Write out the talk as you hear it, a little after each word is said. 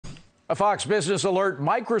A Fox Business alert: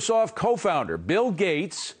 Microsoft co-founder Bill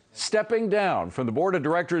Gates stepping down from the board of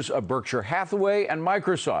directors of Berkshire Hathaway and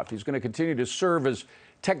Microsoft. He's going to continue to serve as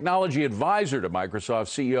technology advisor to Microsoft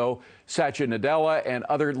CEO Satya Nadella and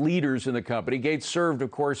other leaders in the company. Gates served,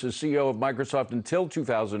 of course, as CEO of Microsoft until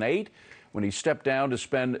 2008, when he stepped down to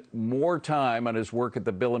spend more time on his work at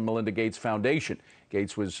the Bill and Melinda Gates Foundation.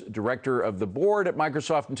 Gates was director of the board at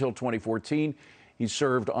Microsoft until 2014. He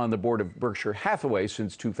served on the board of Berkshire Hathaway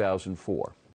since 2004.